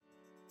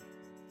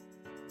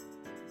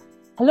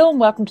Hello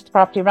and welcome to the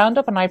Property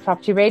Roundup on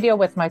iProperty Radio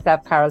with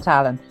myself, Carol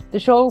Tallon, the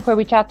show where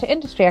we chat to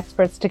industry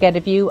experts to get a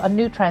view on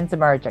new trends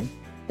emerging.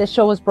 This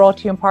show is brought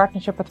to you in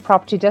partnership with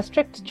Property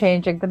District,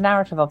 changing the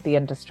narrative of the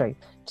industry.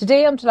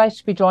 Today I'm delighted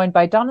to be joined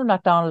by Donald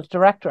MacDonald,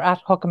 Director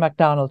at Hooker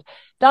Macdonald.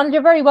 Donald,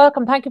 you're very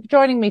welcome. Thank you for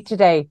joining me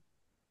today.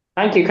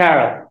 Thank you,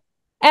 Carol.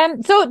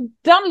 So,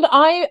 Donald,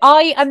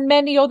 I and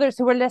many others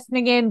who are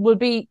listening in will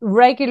be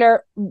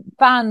regular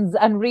fans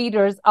and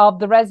readers of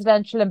the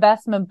residential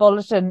investment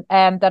bulletin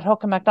that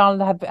Hooker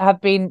Macdonald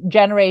have been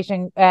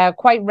generating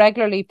quite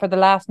regularly for the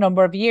last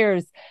number of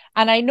years.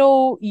 And I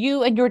know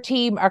you and your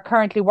team are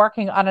currently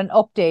working on an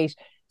update.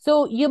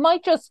 So you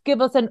might just give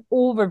us an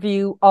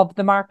overview of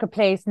the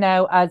marketplace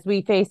now as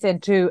we face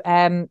into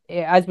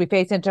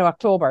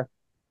October.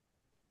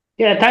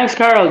 Yeah, thanks,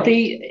 Carol.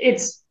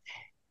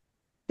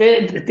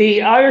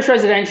 The Irish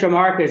residential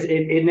market,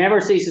 it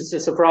never ceases to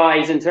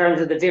surprise in terms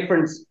of the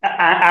different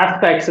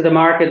aspects of the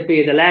market,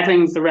 be it the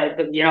lettings, the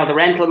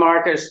rental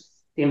market,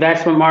 the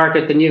investment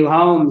market, the new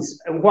homes.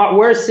 What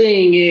we're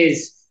seeing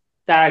is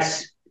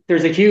that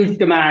there's a huge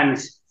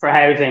demand for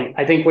housing.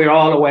 I think we're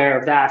all aware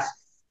of that.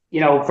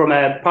 You know, from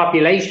a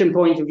population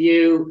point of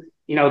view,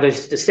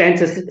 there's the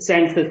census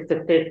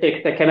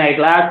statistics that came out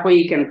last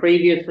week and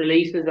previous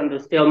releases, and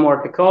there's still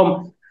more to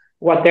come.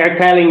 What they're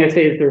telling us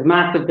is there's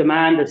massive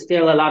demand. There's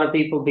still a lot of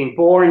people being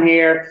born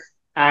here,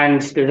 and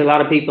there's a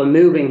lot of people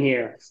moving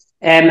here.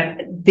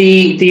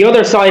 The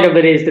other side of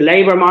it is the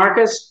labour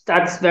market.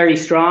 That's very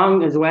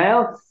strong as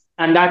well,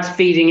 and that's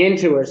feeding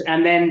into it.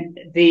 And then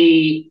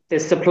the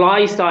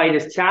supply side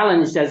is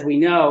challenged, as we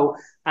know,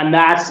 and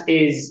that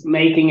is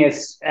making it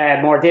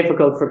more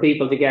difficult for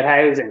people to get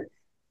housing.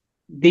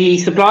 The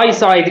supply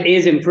side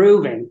is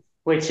improving,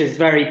 which is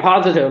very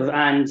positive,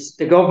 and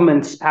the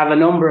government have a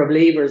number of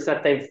levers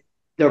that they're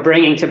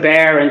bringing to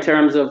bear in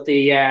terms of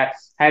the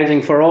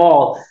housing for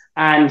all,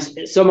 and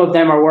some of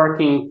them are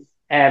working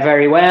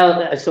very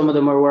well. Some of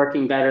them are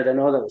working better than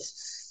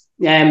others.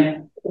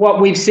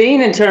 What we've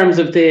seen in terms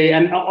of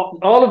and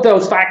all of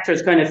those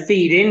factors kind of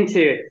feed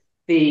into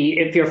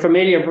if you're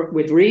familiar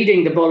with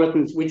reading the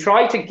bulletins, we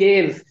try to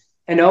give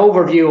an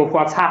overview of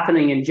what's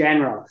happening in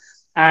general.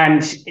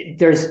 And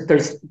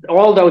there's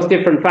all those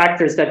different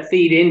factors that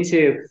feed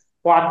into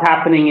what's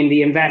happening in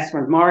the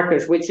investment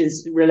market, which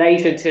is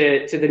related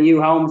to the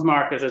new homes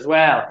market as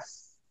well.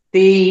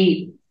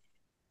 The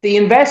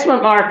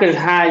investment market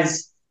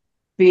has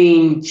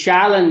been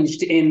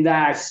challenged in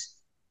that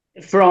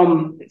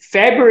from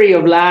February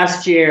of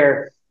last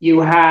year,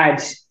 you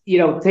had,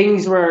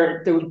 things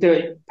were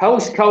the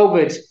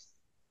post-COVID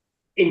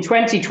in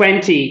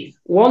 2020.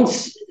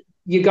 Once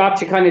you got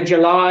to kind of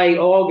July,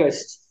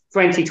 August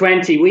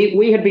 2020,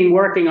 we had been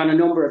working on a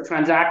number of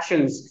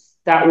transactions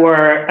that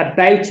were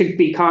about to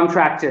be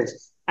contracted,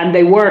 and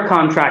they were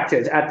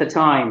contracted at the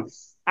time.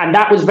 And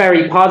that was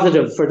very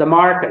positive for the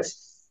market.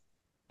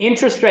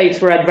 Interest rates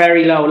were at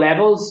very low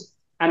levels,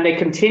 and they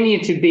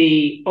continued to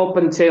be up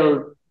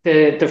until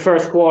the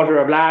first quarter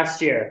of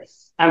last year.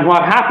 And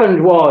what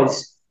happened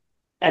was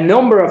a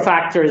number of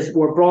factors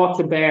were brought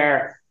to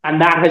bear,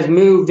 and that has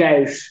moved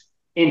out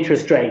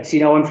interest rates.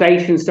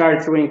 Inflation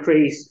started to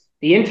increase,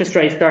 the interest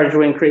rate started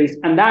to increase,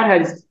 and that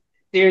has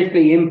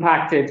seriously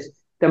impacted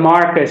the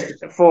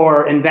market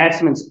for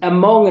investments,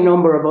 among a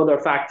number of other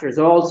factors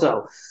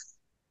also.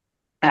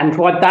 And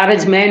what that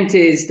has meant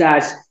is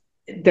that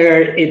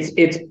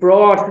it's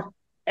brought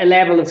a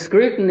level of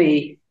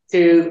scrutiny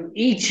to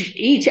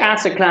each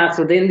asset class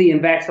within the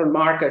investment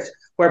market,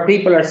 where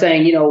people are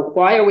saying,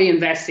 why are we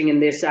investing in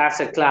this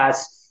asset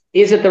class?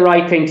 Is it the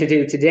right thing to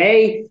do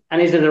today?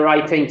 And is it the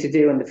right thing to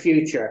do in the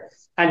future?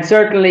 And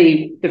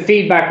certainly the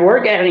feedback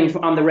we're getting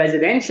on the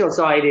residential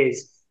side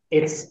is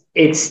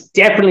it's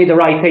definitely the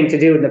right thing to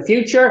do in the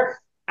future,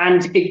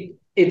 and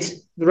it's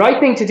the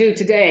right thing to do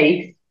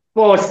today,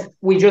 but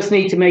we just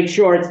need to make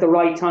sure it's the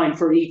right time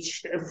for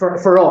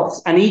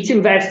us. And each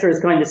investor is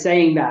kind of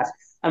saying that.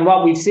 And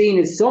what we've seen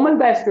is some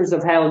investors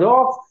have held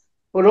off,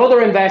 but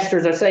other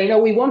investors are saying,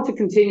 we want to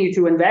continue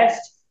to invest,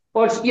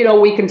 but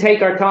we can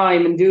take our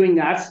time in doing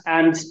that,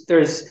 and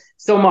there's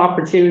some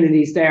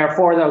opportunities there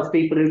for those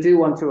people who do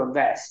want to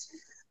invest.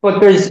 But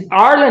there's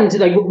Ireland,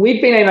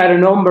 we've been in at a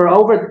number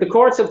over the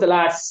course of the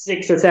last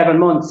 6 or 7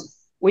 months.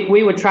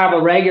 We would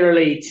travel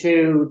regularly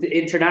to the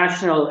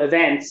international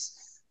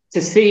events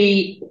to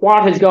see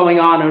what is going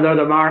on in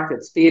other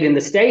markets, be it in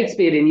the States,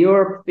 be it in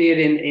Europe, be it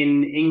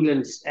in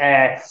England,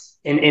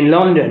 in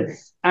London.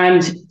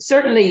 And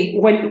certainly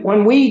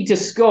when we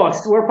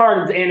discussed, we're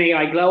part of the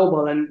NAI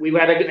Global, and we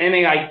had an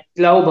NAI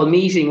Global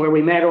meeting where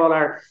we met all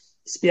our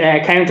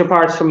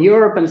counterparts from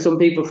Europe and some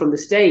people from the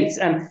States.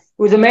 And it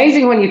was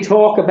amazing when you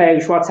talk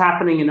about what's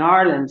happening in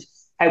Ireland,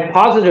 how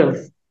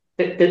positive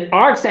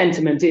our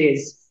sentiment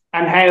is,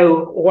 and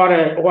what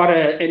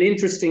an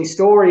interesting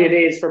story it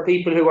is for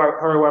people who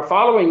are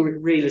following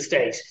real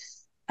estate.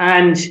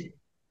 And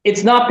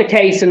it's not the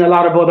case in a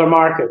lot of other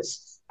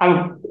markets.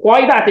 And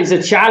why that is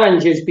a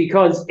challenge is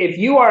because if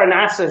you own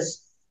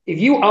assets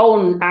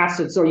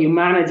or you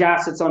manage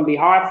assets on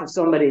behalf of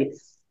somebody,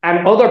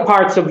 and other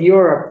parts of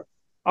Europe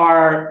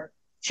are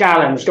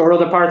challenged or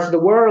other parts of the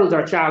world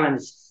are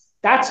challenged,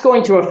 that's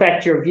going to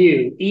affect your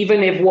view,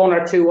 even if one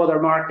or two other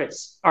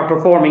markets are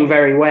performing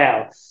very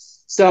well.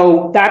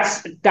 So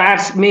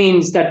that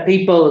means that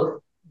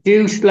people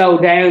do slow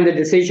down the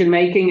decision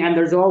making, and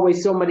there's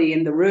always somebody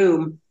in the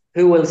room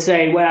who will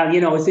say, well,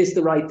 is this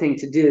the right thing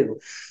to do?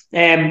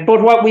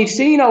 But what we've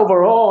seen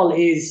overall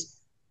is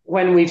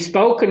when we've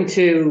spoken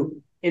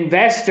to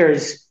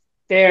investors,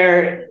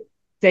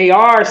 they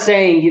are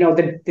saying,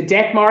 the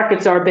debt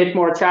markets are a bit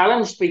more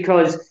challenged,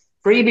 because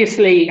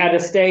previously at a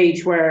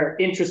stage where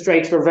interest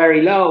rates were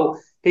very low,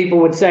 people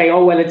would say,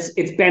 oh, well,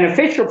 it's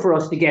beneficial for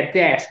us to get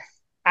debt.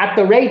 At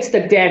the rates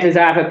that debt is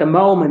at the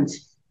moment,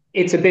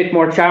 it's a bit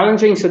more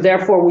challenging. So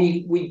therefore,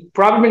 we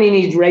probably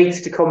need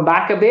rates to come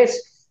back a bit,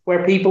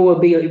 where people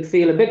will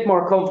feel a bit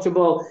more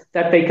comfortable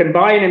that they can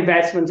buy an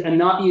investment and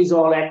not use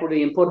all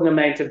equity and put an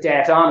amount of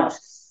debt on it.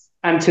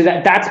 And to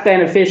that's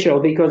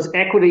beneficial, because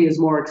equity is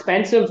more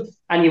expensive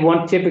and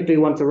you typically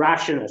want to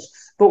ration it.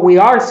 But we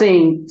are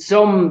seeing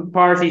some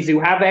parties who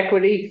have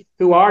equity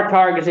who are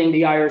targeting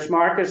the Irish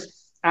market,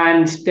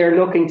 and they're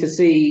looking to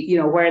see,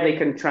 where they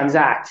can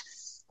transact.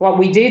 What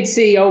we did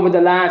see over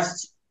the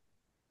last,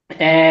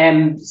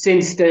 over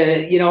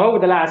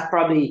the last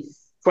probably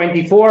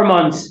 24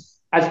 months,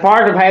 as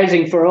part of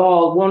Housing for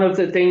All, one of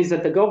the things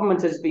that the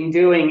government has been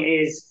doing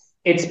is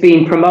it's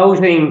been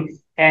promoting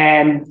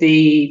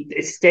the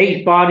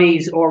state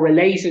bodies or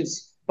related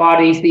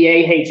bodies, the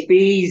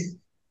AHBs.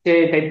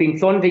 They've been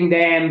funding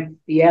them.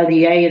 The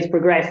LDA is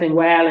progressing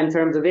well in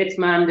terms of its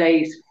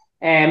mandate,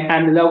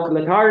 and the local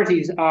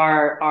authorities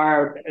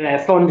are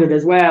funded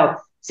as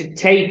well to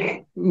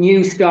take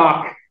new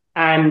stock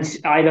and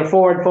either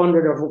forward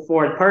funded or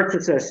forward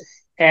purchases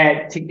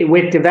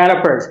with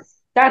developers.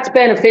 That's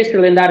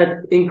beneficial in that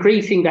it's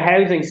increasing the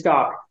housing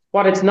stock.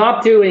 What it's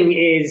not doing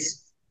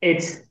is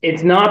it's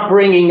not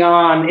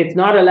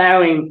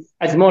allowing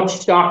as much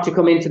stock to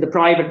come into the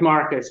private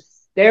market.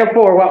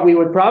 Therefore, what we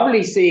would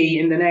probably see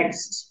in the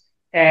next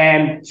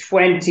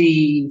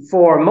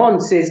 24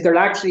 months is there'll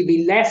actually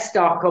be less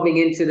stock coming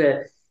into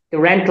the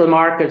rental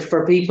market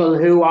for people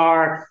who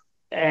are,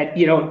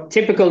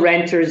 typical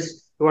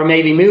renters who are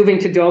maybe moving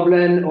to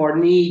Dublin or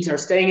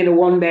staying in a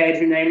one bed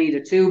who now need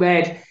a two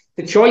bed.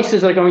 The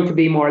choices are going to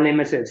be more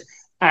limited.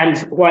 And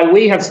while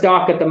we have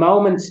stock at the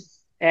moment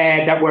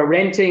that we're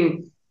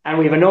renting, and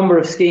we have a number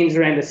of schemes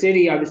around the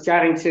city. I was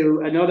chatting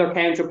to another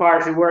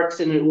counterpart who works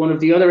in one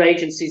of the other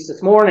agencies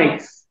this morning,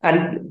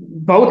 and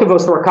both of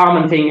us were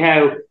commenting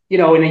how,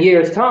 in a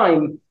year's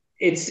time,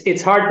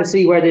 it's hard to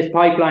see where this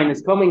pipeline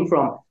is coming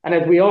from. And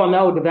as we all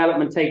know,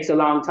 development takes a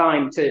long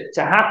time to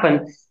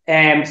happen.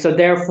 So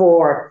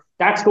therefore,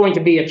 that's going to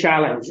be a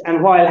challenge.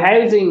 And while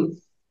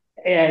housing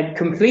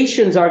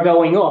completions are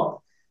going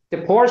up,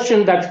 the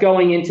portion that's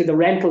going into the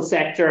rental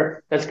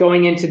sector, that's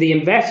going into the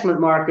investment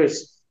market,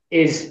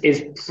 is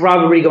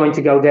probably going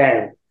to go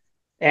down.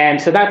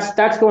 And so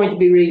that's going to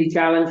be really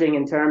challenging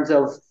in terms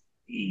of,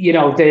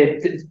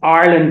 the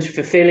Ireland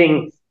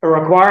fulfilling the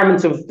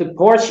requirements of the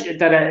portion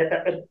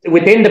that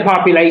within the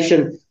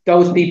population,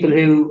 those people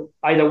who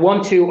either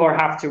want to or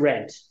have to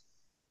rent.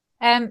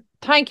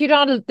 Thank you,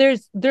 Donald.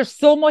 There's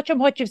so much of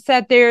what you've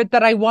said there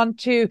that I want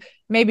to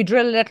maybe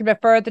drill a little bit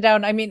further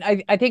down. I mean,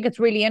 I think it's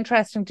really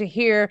interesting to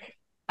hear,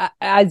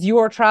 as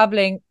you're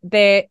traveling,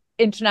 the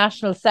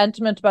international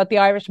sentiment about the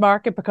Irish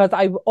market, because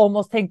I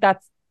almost think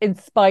that's in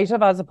spite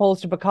of, as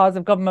opposed to because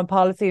of, government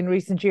policy in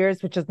recent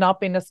years, which has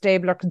not been as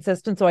stable or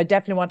consistent. So I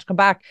definitely want to come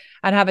back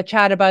and have a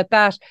chat about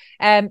that.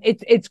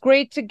 It's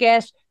great to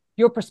get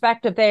your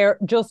perspective there,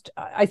 just,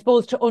 I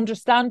suppose, to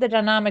understand the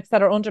dynamics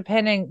that are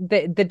underpinning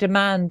the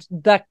demand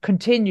that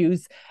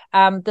continues,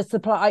 the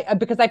supply,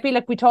 because I feel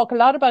like we talk a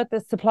lot about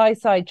the supply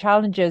side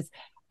challenges,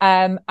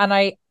 and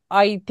I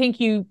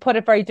think you put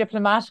it very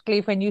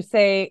diplomatically when you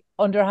say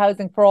under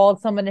Housing for All,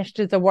 some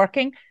initiatives are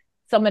working,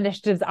 some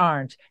initiatives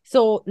aren't.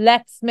 So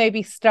let's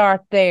maybe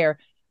start there.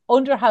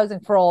 Under Housing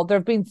for All, there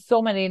have been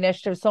so many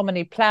initiatives, so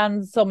many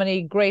plans, so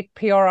many great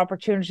PR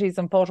opportunities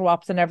and photo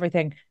ops and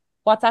everything.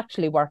 What's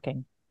actually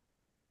working?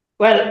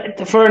 Well,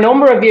 for a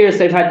number of years,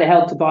 they've had the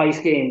Help to Buy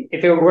scheme.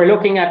 If we're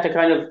looking at the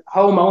kind of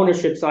home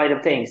ownership side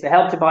of things, the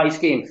Help to Buy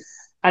scheme.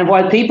 And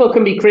while people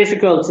can be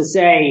critical to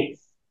say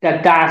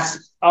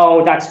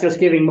that's just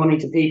giving money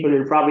to people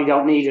who probably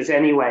don't need it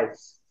anyway,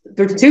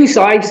 there's two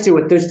sides to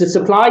it. There's the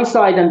supply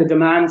side and the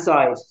demand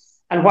side.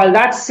 And while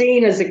that's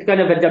seen as a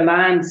kind of a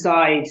demand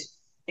side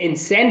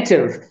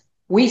incentive,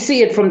 we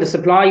see it from the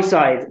supply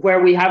side, where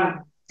we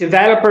have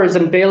developers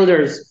and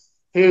builders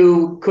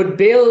who could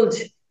build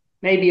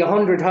maybe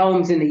 100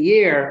 homes in a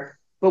year,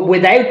 but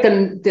without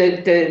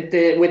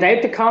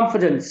without the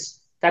confidence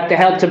that the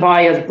Help to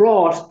Buy has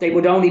brought, they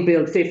would only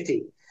build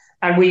 50.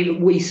 And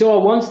we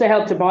saw once the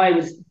Help to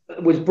Buy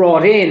was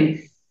brought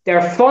in,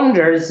 their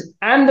funders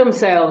and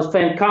themselves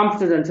felt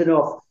confident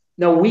enough.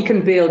 No, we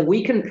can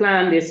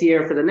plan this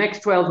year for the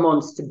next 12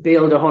 months to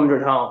build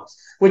 100 homes,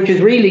 which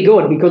is really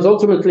good, because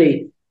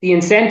ultimately the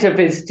incentive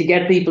is to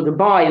get people to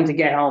buy and to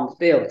get homes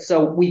built.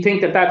 So we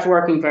think that that's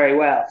working very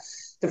well.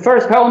 the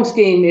first home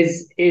scheme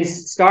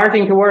is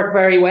starting to work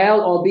very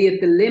well,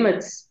 albeit the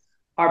limits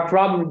are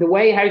probably the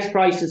way house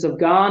prices have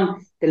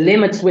gone. The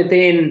limits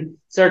within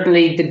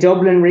certainly the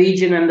Dublin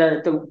region and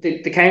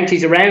the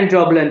counties around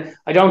Dublin.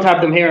 I don't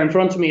have them here in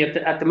front of me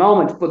at the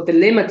moment, but the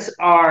limits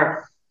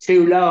are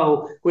too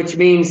low, which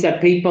means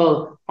that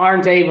people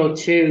aren't able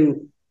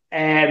to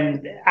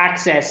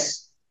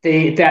access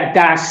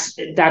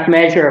that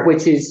measure,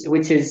 which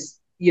is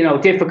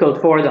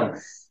difficult for them.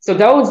 So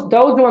those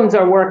ones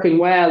are working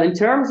well. In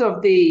terms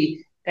of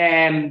the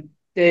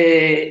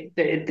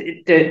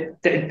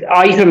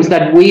items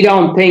that we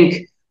don't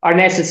think are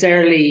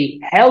necessarily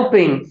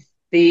helping,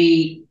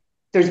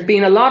 there's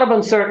been a lot of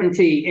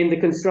uncertainty in the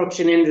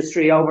construction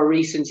industry over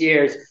recent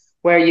years,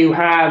 where you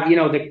have,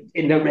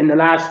 in the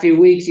last few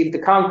weeks, you have the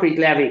concrete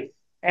levy.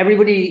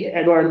 Everybody,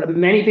 or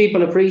many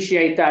people,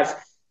 appreciate that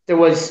there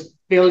was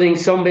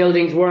some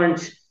buildings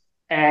weren't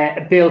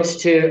built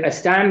to a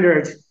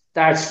standard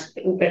that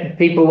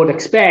people would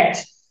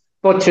expect.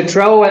 But to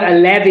throw a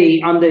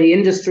levy on the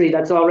industry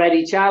that's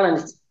already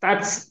challenged,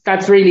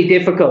 that's really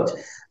difficult.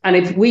 And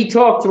if we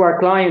talk to our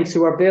clients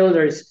who are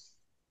builders,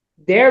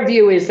 their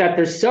view is that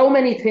there's so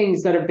many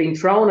things that have been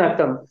thrown at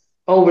them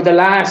over the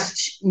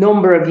last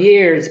number of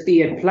years,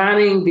 be it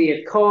planning, be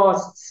it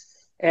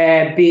costs,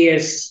 be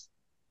it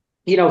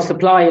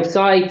supply of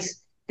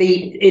sites.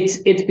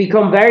 It's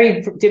become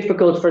very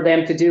difficult for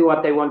them to do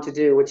what they want to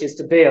do, which is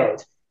to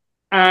build.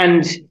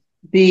 And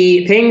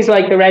the things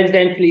like the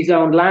residentially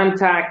zoned land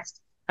tax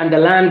and the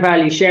land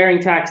value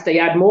sharing tax, they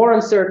add more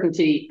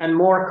uncertainty and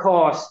more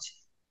cost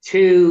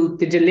to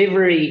the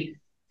delivery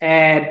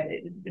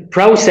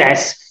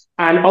process.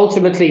 And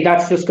ultimately,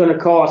 that's just going to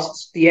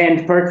cost the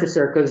end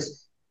purchaser,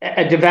 because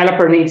a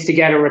developer needs to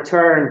get a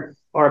return,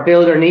 or a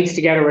builder needs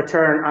to get a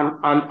return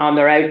on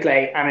their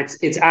outlay, and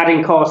it's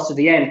adding costs to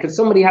the end, because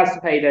somebody has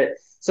to pay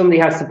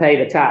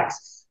the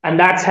tax. And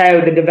that's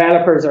how the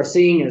developers are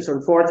seeing it,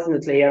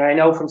 unfortunately. And I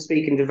know from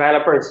speaking to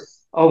developers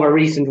over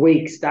recent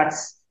weeks,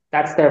 that's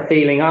their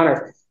feeling on it.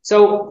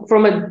 So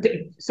those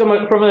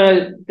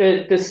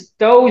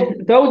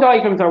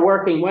items are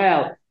working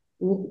well.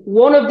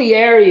 One of the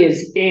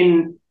areas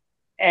in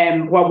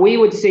what we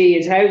would see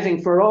as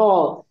housing for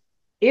all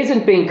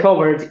isn't being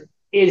covered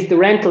is the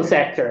rental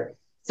sector.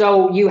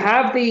 So you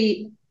have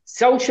the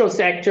social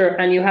sector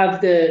and you have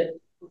the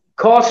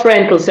cost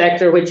rental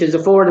sector, which is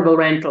affordable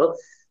rental.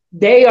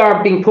 They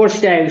are being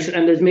pushed out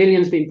and there's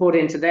millions being put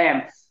into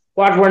them.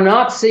 What we're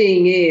not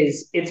seeing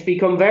is it's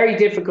become very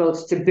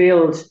difficult to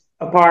build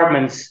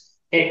apartments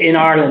in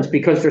Ireland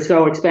because they're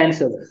so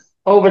expensive.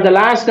 Over the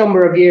last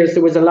number of years,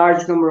 there was a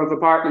large number of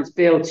apartments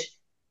built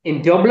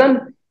in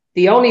Dublin.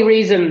 The only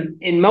reason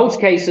in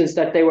most cases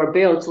that they were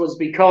built was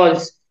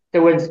because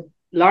there was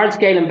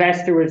large-scale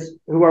investors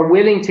who were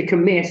willing to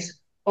commit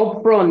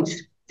upfront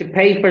to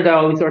pay for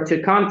those, or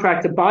to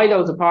contract to buy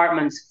those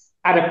apartments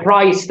at a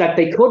price that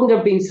they couldn't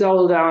have been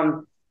sold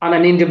on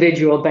an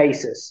individual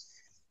basis.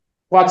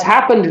 What's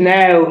happened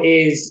now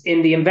is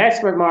in the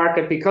investment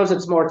market, because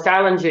it's more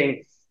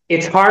challenging,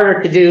 it's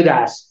harder to do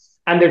that.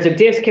 And there's a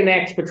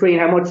disconnect between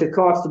how much it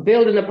costs to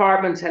build an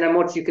apartment and how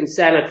much you can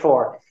sell it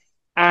for.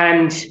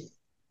 And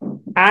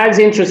as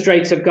interest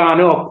rates have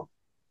gone up,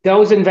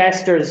 those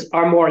investors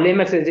are more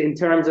limited in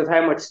terms of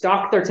how much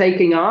stock they're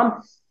taking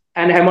on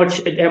and how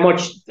much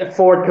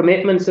forward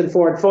commitments and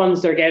forward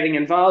funds they're getting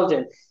involved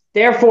in.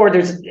 Therefore,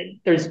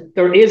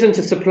 there isn't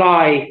a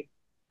supply.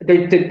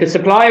 The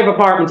supply of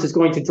apartments is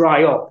going to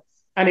dry up.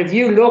 And if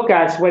you look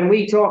at when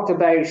we talked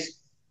about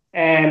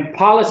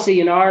policy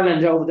in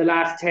Ireland over the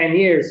last 10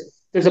 years,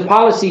 there's a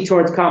policy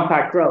towards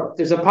compact growth.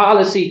 There's a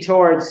policy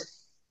towards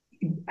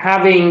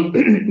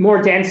having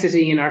more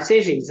density in our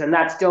cities, and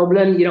that's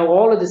Dublin,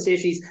 all of the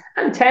cities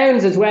and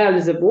towns as well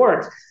as it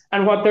works.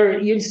 And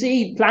you'll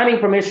see planning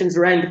permissions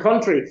around the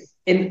country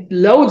in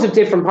loads of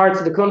different parts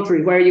of the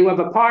country where you have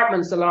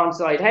apartments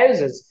alongside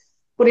houses,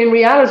 but in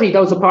reality,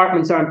 those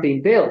apartments aren't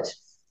being built.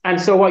 And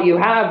so what you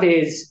have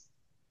is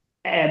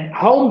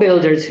home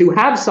builders who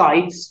have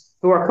sites,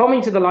 who are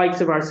coming to the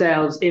likes of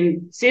ourselves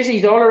in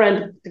cities all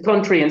around the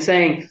country and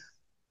saying,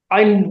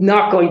 I'm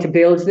not going to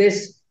build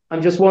this.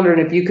 I'm just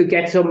wondering if you could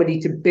get somebody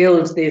to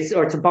build this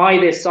or to buy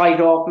this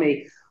site off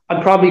me.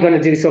 I'm probably going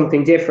to do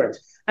something different.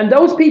 And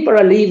those people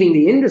are leaving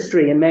the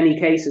industry in many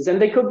cases,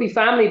 and they could be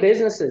family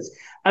businesses.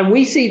 And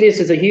we see this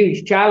as a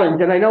huge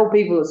challenge. And I know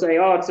people will say,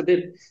 oh, it's a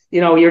bit,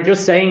 you're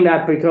just saying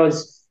that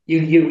because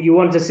you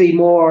want to see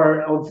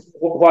more of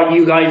what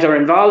you guys are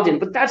involved in.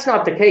 But that's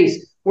not the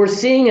case. We're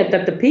seeing it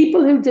that the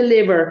people who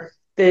deliver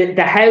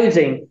the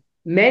housing,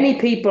 many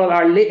people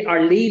are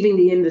leaving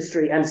the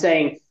industry and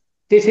saying,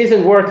 this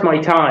isn't worth my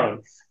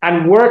time.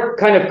 And we're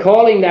kind of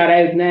calling that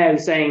out now,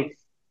 saying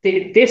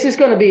this is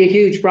going to be a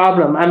huge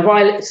problem. And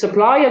while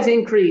supply has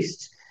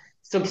increased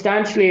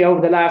substantially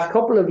over the last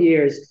couple of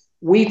years,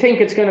 we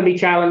think it's going to be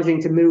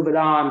challenging to move it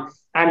on.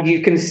 And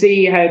you can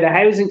see how the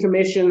Housing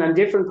Commission and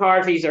different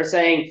parties are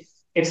saying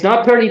it's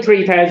not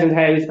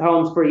 33,000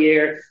 homes per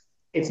year.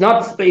 It's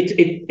not.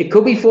 It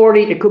could be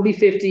 40. It could be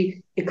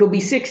 50. It could be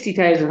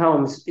 60,000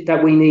 homes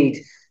that we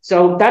need.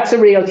 So that's a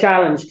real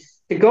challenge.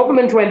 The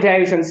government went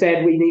out and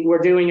said we're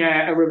doing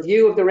a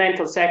review of the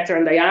rental sector,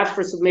 and they asked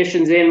for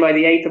submissions in by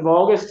the 8th of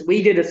August.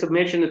 We did a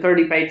submission, a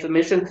 30-page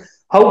submission.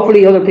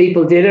 Hopefully other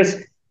people did it.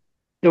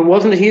 There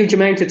wasn't a huge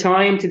amount of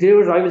time to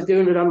do it. I was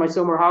doing it on my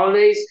summer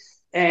holidays,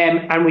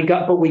 and we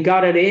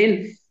got it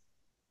in.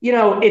 You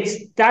know,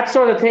 it's that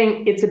sort of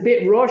thing. It's a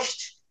bit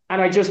rushed,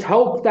 and I just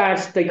hope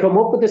that they come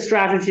up with a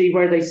strategy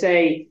where they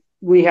say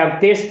we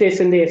have this, this,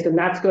 and this, and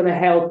that's going to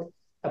help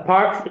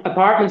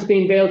apartments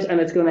being built, and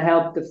it's going to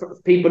help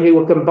the people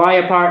who can buy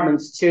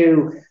apartments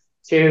to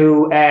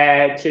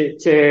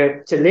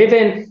live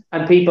in,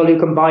 and people who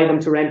can buy them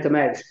to rent them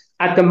out.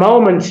 At the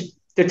moment,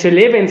 the to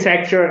live in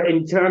sector,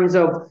 in terms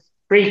of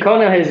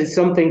pre-Cunningham, is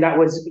something that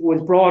was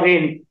brought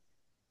in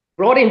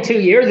 2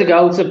 years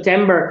ago,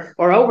 September,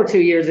 or over 2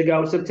 years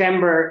ago,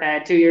 September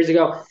 2 years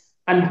ago.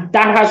 And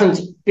that hasn't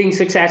been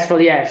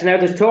successful yet. Now,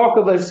 there's talk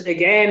of us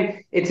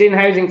again. It's in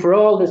Housing for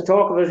All. There's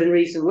talk of us in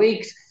recent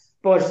weeks,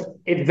 but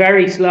it's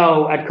very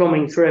slow at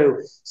coming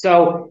through.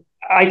 So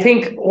I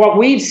think what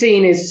we've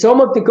seen is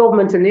some of the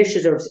government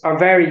initiatives are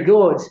very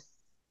good,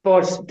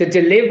 but the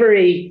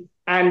delivery,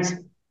 and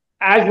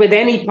as with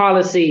any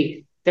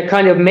policy, the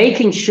kind of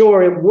making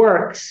sure it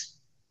works,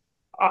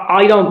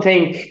 I don't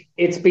think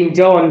it's been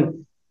done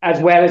as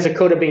well as it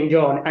could have been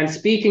done. And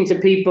speaking to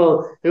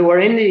people who are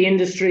in the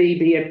industry,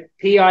 be it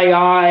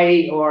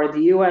PII or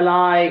the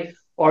ULI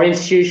or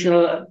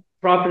institutional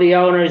property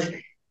owners,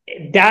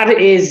 there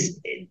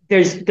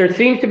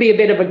seems to be a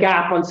bit of a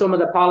gap on some of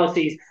the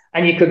policies,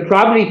 and you could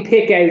probably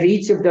pick out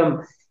each of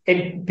them,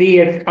 be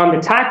it on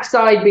the tax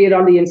side, be it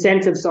on the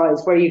incentive side,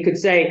 where you could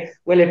say,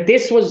 well, if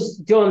this was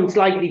done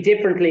slightly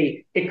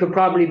differently, it could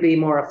probably be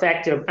more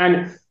effective.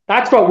 And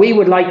that's what we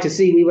would like to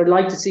see. We would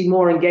like to see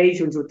more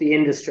engagement with the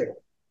industry.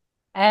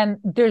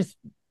 There's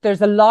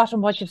a lot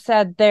in what you've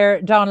said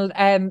there, Donald.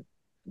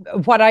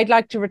 What I'd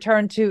like to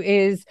return to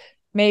is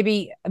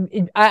maybe,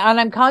 and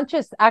I'm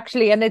conscious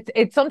actually, and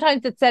it's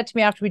sometimes it's said to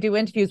me after we do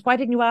interviews, why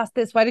didn't you ask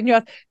this? Why didn't you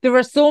ask? There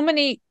are so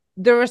many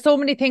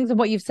things in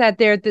what you've said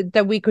there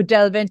that we could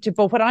delve into.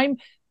 But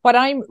what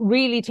I'm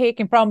really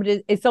taking from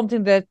it is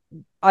something that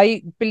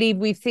I believe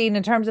we've seen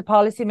in terms of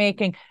policy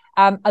making.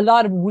 A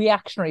lot of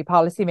reactionary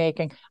policy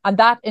making, and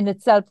that in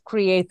itself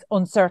creates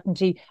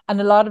uncertainty, and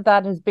a lot of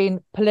that has been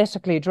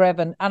politically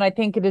driven. And I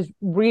think it is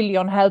really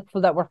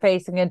unhelpful that we're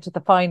facing into the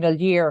final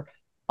year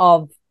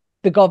of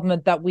the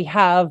government that we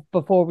have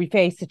before we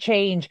face a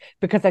change,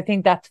 because I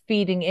think that's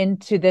feeding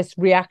into this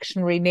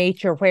reactionary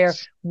nature where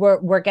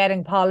we're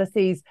getting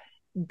policies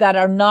that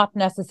are not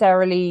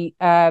necessarily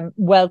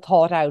well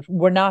thought out.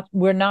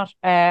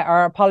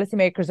 Our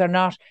policymakers are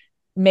not,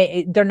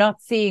 they're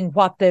not seeing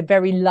what the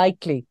very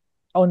likely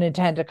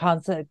unintended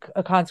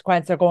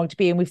consequences are going to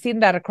be. And we've seen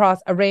that across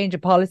a range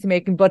of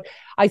policymaking. But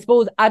I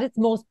suppose at its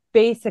most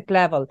basic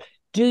level,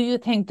 do you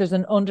think there's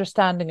an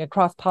understanding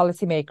across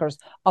policymakers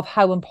of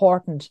how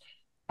important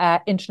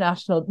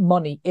international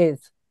money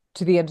is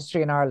to the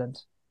industry in Ireland?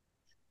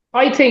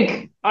 I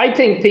think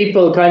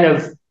people kind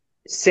of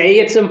say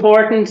it's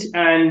important,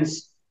 and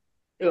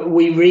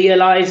we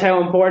realise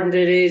how important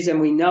it is,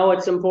 and we know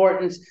it's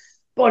important.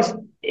 But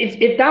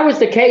if that was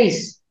the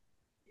case,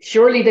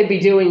 surely they'd be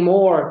doing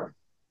more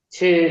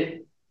to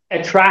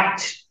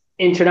attract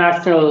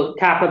international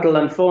capital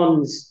and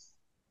funds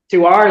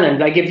to Ireland.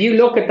 Like, if you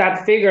look at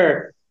that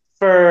figure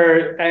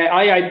for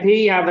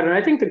IIP have it, and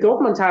I think the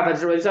government have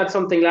it. Was that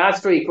something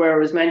last week where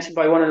it was mentioned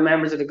by one of the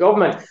members of the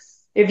government?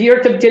 If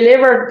you're to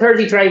deliver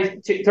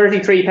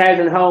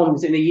 33,000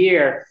 homes in a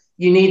year,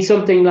 you need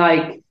something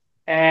like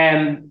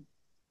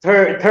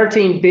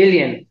 13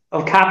 billion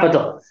of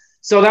capital.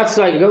 So that's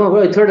like, oh,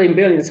 well, 13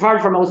 billion. It's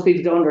hard for most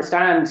people to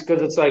understand,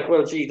 because it's like,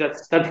 well, gee,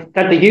 that's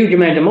a huge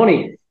amount of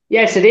money.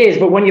 Yes, it is.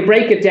 But when you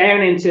break it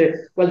down into,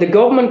 well, the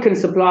government can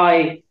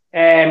supply,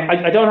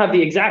 I don't have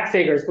the exact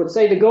figures, but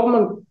say the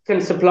government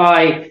can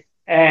supply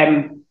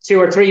 2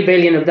 or 3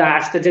 billion of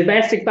that. The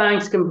domestic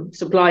banks can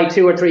supply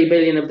 2 or 3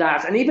 billion of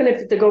that. And even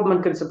if the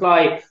government can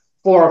supply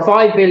 4 or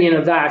 5 billion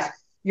of that,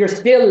 you're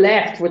still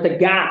left with a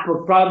gap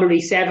of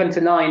probably 7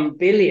 to 9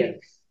 billion.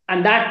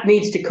 And that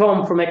needs to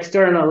come from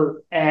external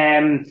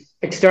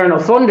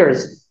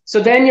funders. So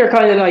then you're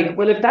kind of like,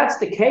 well, if that's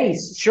the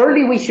case,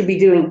 surely we should be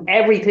doing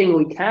everything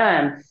we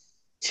can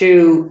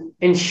to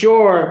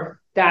ensure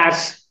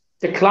that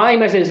the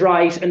climate is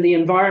right and the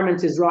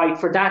environment is right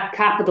for that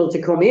capital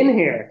to come in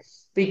here,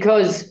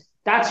 because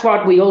that's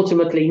what we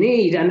ultimately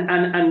need.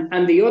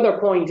 And the other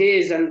point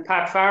is, and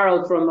Pat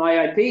Farrell from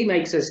IIP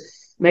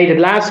made it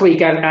last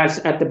week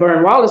at the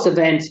Byrne Wallace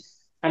event,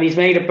 and he's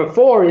made it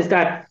before, is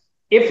that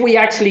if we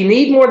actually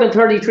need more than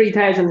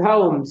 33,000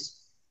 homes,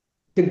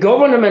 the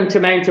government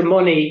amount of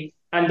money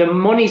and the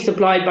money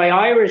supplied by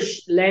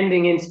Irish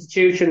lending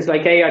institutions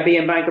like AIB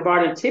and Bank of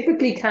Ireland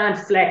typically can't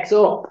flex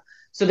up.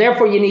 So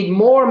therefore you need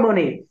more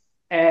money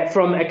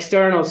from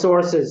external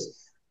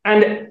sources.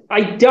 And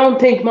I don't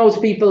think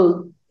most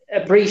people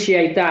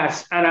appreciate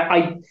that. And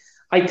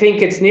I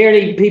think it's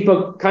nearly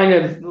people kind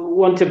of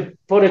want to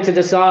put it to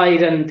the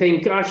side and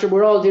think, gosh,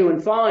 we're all doing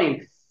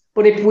fine.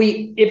 But if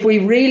we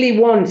really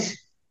want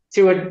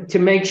to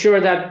make sure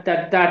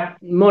that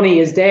money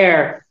is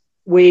there,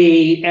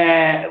 we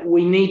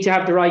need to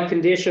have the right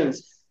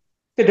conditions.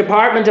 The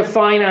Department of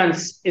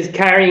Finance is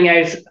carrying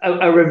out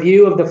a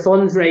review of the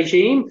funds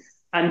regime,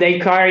 and they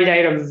carried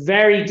out a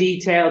very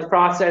detailed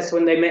process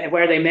where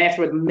they met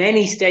with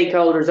many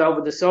stakeholders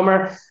over the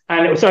summer,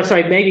 and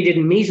sorry, maybe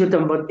didn't meet with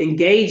them, but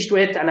engaged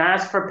with and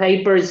asked for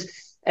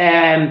papers.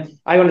 I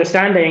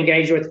understand they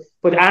engaged with,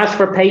 but asked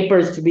for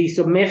papers to be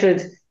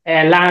submitted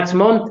last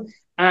month,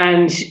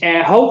 and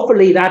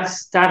hopefully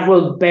that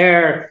will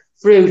bear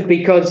fruit,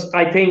 because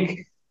I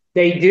think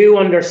they do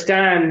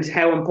understand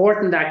how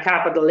important that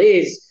capital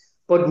is,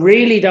 but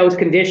really those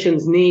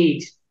conditions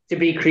need to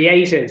be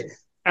created.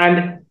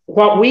 And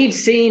what we've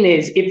seen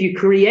is, if you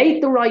create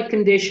the right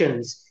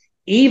conditions,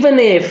 even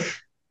if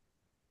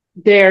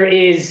there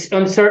is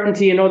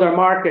uncertainty in other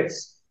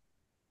markets,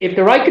 if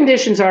the right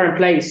conditions are in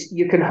place,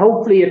 you can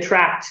hopefully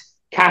attract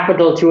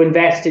capital to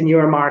invest in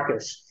your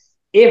market.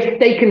 If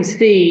they can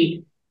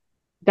see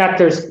that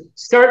there's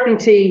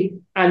certainty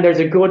and there's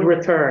a good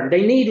return.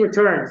 They need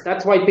returns.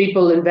 That's why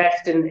people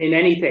invest in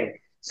anything.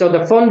 So the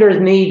funders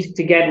need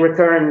to get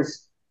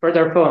returns for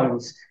their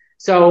funds.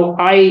 So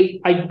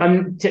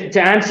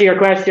to answer your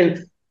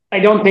question, I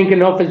don't think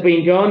enough has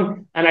been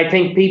done. And I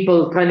think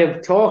people kind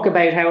of talk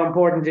about how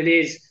important it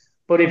is.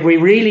 But if we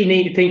really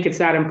need to think it's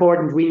that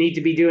important, we need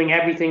to be doing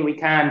everything we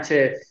can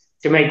to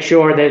make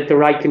sure that the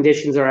right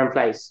conditions are in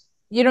place.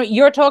 You know,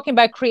 you're talking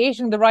about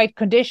creating the right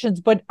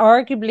conditions, but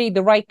arguably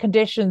the right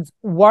conditions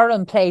were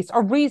in place,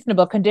 or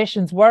reasonable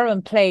conditions were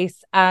in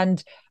place.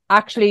 And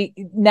actually,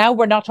 now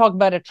we're not talking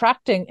about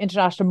attracting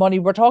international money.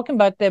 We're talking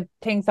about the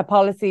things that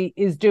policy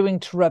is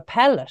doing to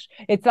repel it.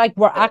 It's like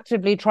we're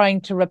actively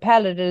trying to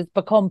repel it. It has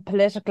become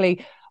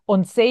politically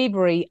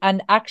unsavory.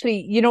 And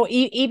actually, you know,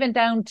 even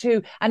down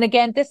to, and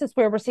again, this is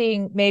where we're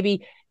seeing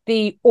maybe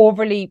the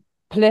overly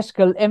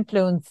political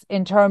influence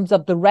in terms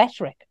of the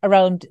rhetoric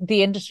around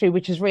the industry,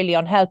 which is really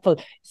unhelpful.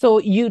 So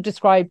you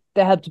describe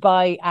the Help to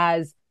Buy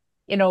as,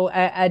 you know,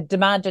 a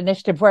demand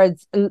initiative,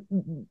 whereas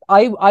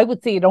I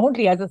would see it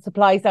only as a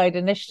supply side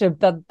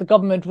initiative that the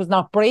government was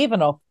not brave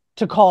enough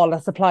to call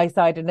a supply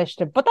side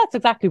initiative. But that's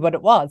exactly what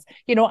it was,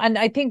 you know, and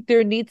I think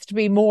there needs to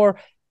be more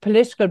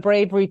political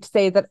bravery to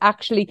say that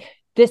actually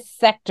this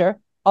sector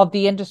of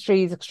the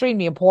industry is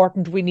extremely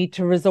important. We need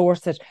to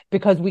resource it,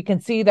 because we can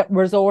see that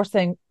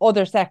resourcing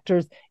other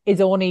sectors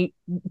is only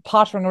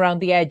pottering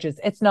around the edges.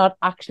 It's not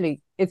actually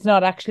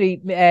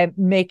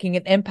making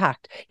an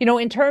impact. You know,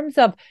 in terms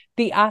of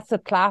the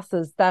asset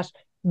classes that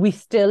we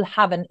still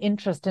have an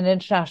interest in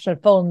international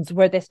funds,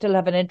 where they still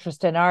have an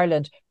interest in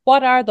Ireland,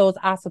 what are those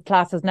asset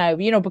classes now?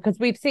 You know, because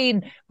we've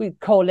seen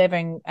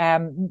co-living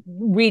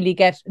really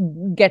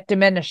get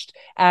diminished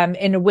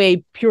in a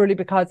way purely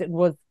because it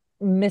was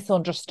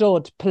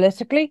misunderstood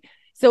politically.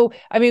 So,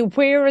 I mean,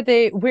 where are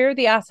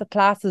the asset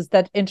classes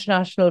that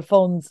international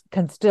funds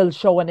can still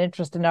show an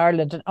interest in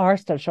Ireland and are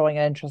still showing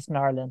an interest in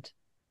Ireland?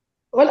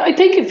 Well, I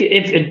think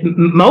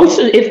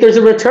if there's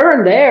a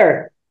return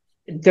there,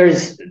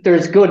 there's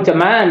good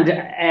demand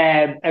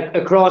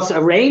across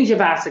a range of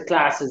asset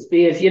classes,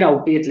 be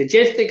it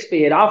logistics,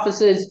 be it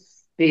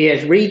offices, be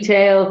it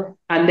retail,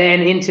 and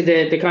then into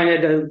the kind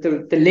of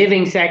the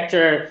living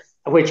sector,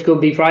 which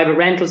could be private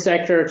rental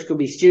sector, which could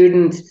be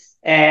student,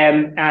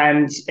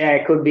 and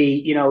could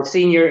be, you know,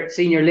 senior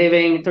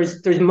living.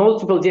 There's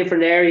multiple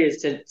different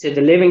areas to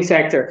the living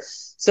sector.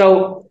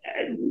 So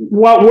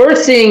what we're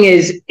seeing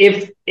is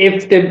if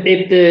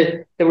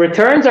the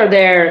returns are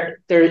there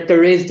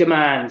is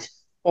demand,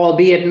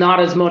 albeit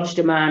not as much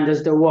demand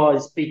as there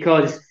was,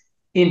 because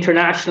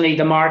internationally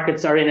the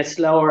markets are in a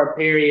slower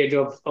period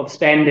of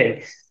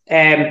spending.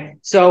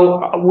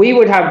 So we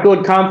would have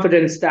good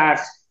confidence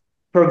that,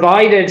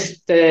 provided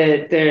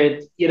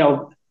the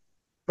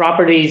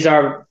properties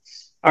are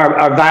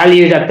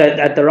valued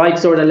at the right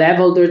sort of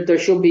level, there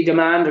should be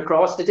demand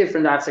across the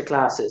different asset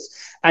classes.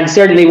 And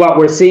certainly what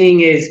we're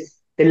seeing is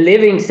the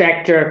living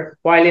sector,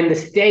 while in the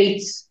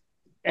States,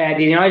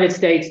 the United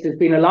States, there's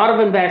been a lot of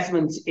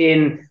investment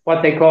in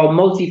what they call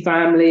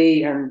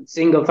multifamily and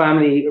single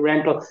family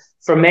rental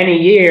for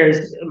many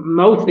years,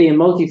 mostly in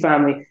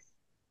multifamily.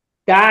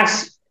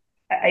 That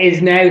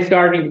is now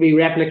starting to be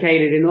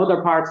replicated in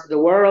other parts of the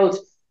world.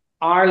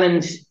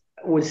 Ireland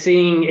is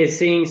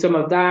seeing some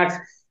of that.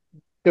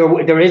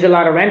 There is a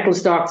lot of rental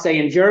stock, say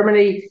in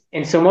Germany.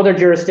 In some other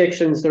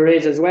jurisdictions there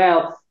is as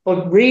well.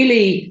 But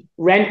really,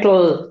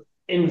 rental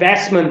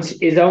investment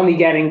is only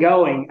getting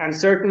going. And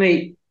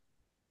certainly,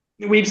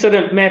 we've sort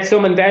of met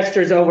some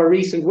investors over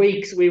recent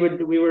weeks. We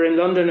were in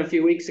London a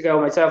few weeks ago,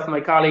 myself and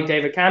my colleague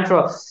David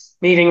Cantrell,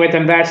 meeting with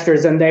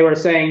investors, and they were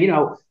saying, you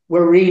know,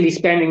 we're really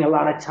spending a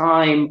lot of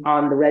time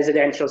on the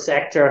residential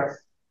sector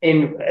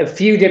in a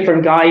few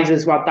different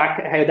guises, how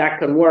that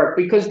can work,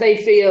 because they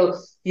feel,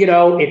 you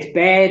know, it's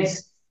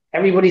beds,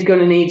 everybody's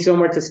going to need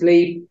somewhere to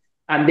sleep,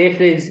 and this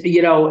is,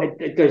 you know,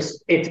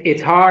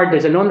 it's hard.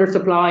 There's an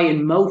undersupply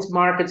in most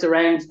markets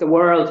around the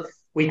world.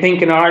 We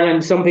think in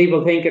Ireland, some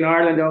people think in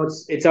Ireland, oh,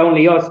 it's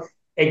only us.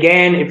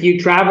 again, if you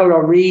travel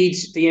or read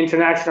the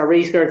international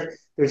research,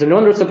 there's an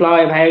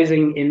undersupply of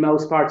housing in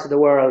most parts of the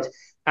world,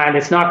 and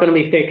it's not going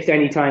to be fixed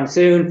anytime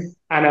soon.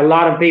 And a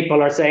lot of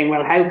people are saying,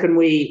 well, how can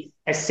we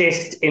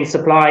assist in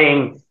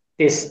supplying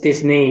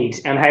this need,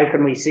 and how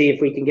can we see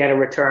if we can get a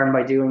return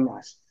by doing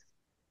that?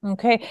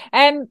 Okay.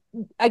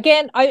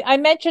 Again, I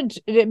mentioned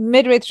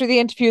midway through the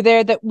interview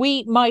there that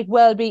we might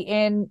well be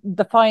in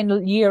the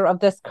final year of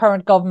this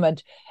current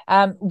government,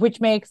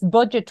 which makes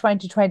budget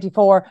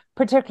 2024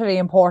 particularly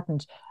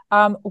important.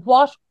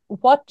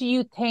 What do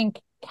you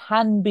think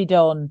can be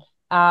done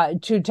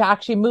to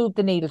actually move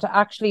the needle, to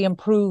actually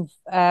improve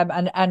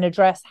and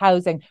address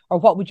housing, or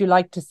what would you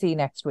like to see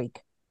next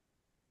week?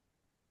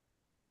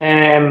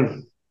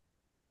 I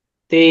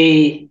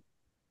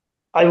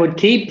would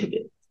keep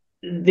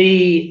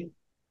the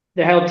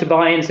Help to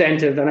Buy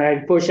incentive, and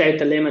I'd push out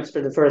the limits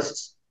for the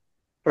first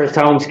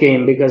home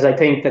scheme, because I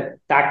think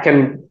that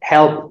can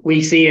help.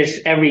 We see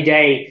it every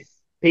day,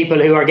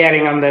 people who are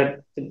getting on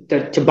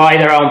to buy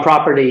their own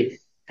property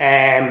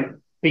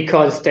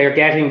because they're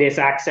getting this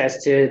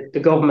access to the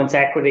government's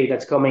equity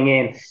that's coming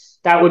in.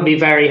 That would be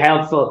very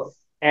helpful.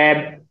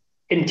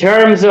 In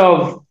terms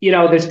of,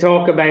 there's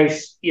talk about,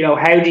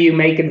 how do you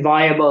make it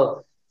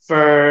viable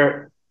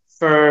for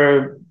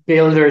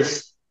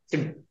builders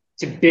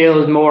to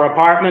build more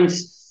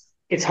apartments?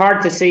 It's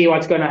hard to see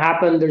what's going to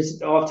happen.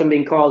 There's often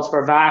been calls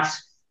for VAT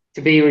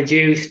to be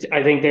reduced.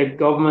 I think the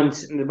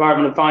government and the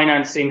Department of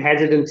Finance seem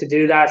hesitant to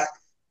do that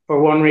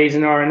for one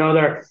reason or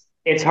another.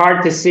 It's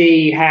hard to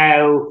see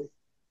how,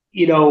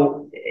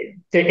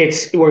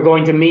 we're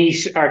going to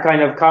meet our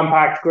kind of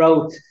compact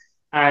growth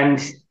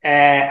and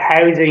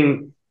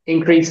housing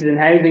increases in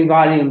housing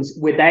volumes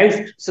without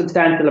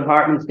substantial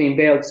apartments being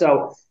built.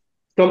 So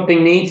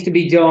something needs to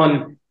be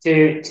done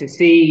to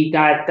see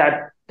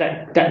that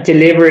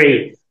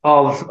delivery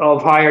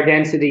of higher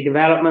density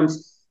development.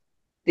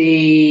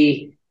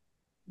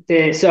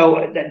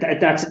 So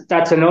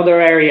that's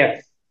another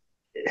area.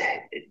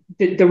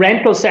 The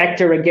rental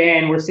sector,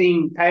 again, we're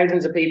seeing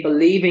thousands of people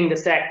leaving the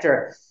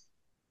sector.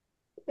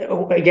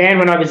 Again,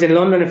 when I was in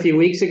London a few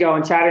weeks ago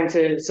and chatting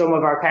to some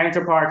of our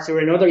counterparts who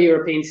are in other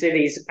European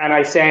cities, and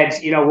I said,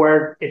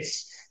 where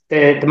it's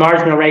the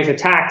marginal rate of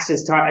tax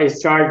is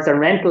charged on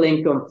rental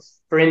income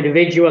for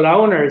individual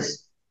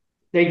owners,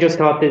 they just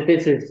thought that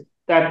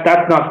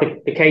that's not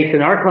the case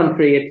in our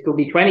country. It could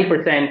be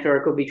 20% or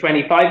it could be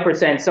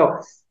 25%. So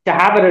to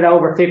have it at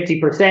over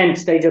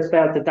 50%, they just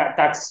felt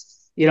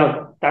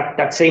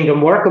that seemed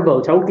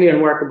unworkable, totally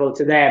unworkable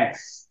to them.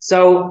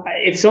 So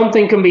if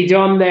something can be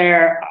done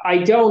there, I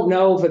don't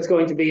know if it's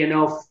going to be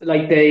enough.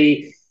 Like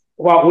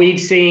what we've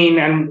seen,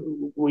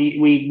 and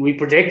we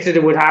predicted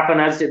it would happen,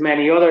 as did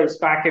many others,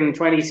 back in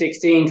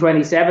 2016,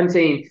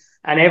 2017,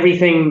 and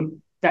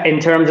everything that in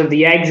terms of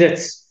the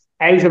exits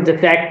out of the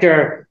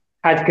sector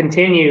has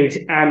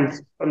continued. And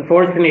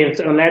unfortunately,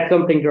 unless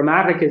something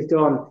dramatic is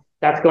done,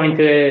 that's going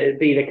to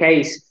be the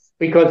case.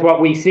 Because what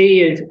we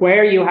see is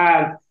where you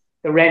have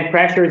the rent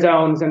pressure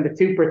zones and the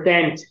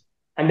 2%,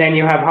 and then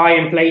you have high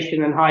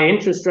inflation and high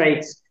interest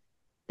rates,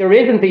 there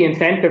isn't the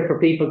incentive for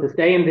people to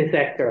stay in this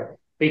sector,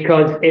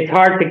 because it's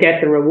hard to get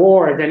the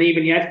reward. And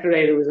even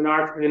yesterday, there was an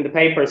article in the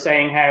paper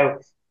saying how,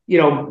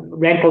 some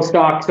rental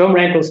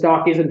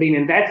stock isn't being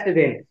invested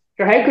in.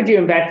 So how could you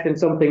invest in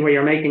something where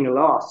you're making a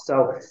loss?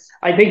 So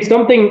I think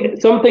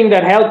something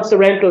that helps the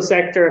rental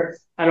sector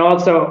and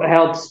also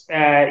helps,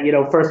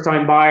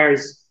 first-time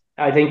buyers,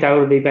 I think that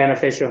would be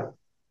beneficial.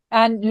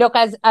 And look,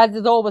 as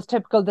is always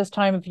typical this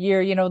time of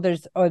year,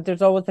 there's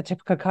always the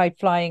typical kite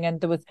flying,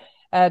 and there was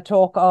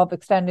talk of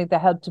extending the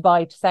Help to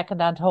Buy to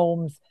second-hand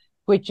homes,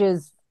 which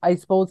is, I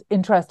suppose,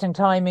 interesting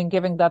timing,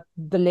 given that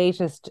the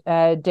latest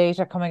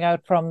data coming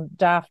out from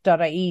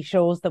daft.ie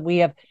shows that we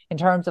have, in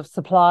terms of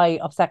supply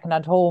of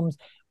second-hand homes,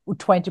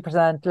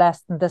 20%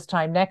 less than this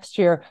time next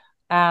year.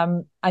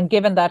 And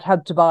given that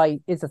Help to Buy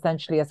is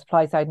essentially a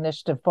supply-side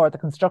initiative for the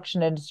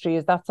construction industry,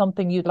 is that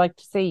something you'd like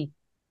to see?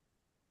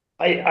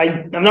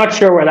 I'm not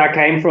sure where that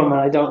came from,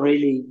 and I don't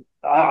really.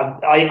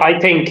 I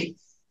think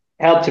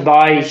Help to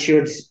Buy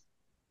should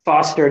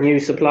foster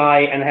new supply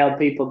and help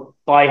people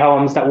buy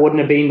homes that wouldn't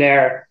have been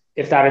there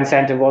if that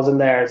incentive wasn't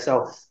there.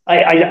 So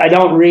I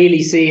don't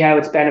really see how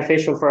it's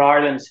beneficial for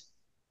Ireland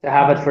to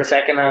have it for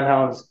second-hand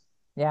homes.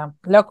 Yeah,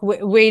 look, we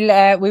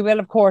will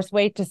of course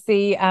wait to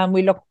see, and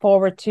we look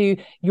forward to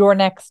your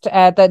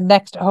the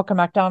next Hooker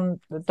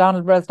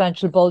Macdonald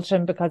residential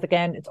bulletin, because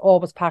again, it's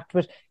always packed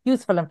with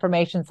useful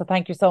information. So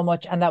thank you so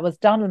much. And that was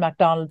Donald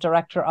MacDonald,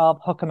 director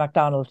of Hooker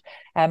Macdonald.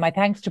 My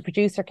thanks to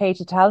producer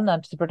Katie Tallon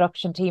and to the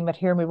production team at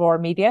Hear Me Roar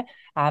Media,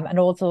 and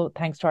also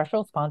thanks to our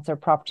show sponsor,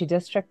 Property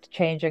District,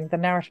 changing the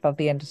narrative of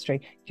the industry.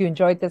 If you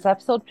enjoyed this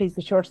episode, please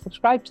be sure to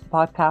subscribe to the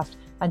podcast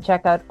and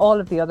check out all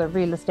of the other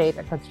real estate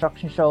and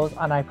construction shows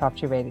on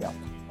iProperty Radio.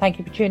 Thank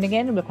you for tuning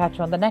in, and we'll catch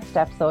you on the next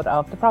episode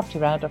of the Property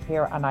Roundup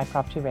here on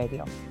iProperty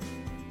Radio.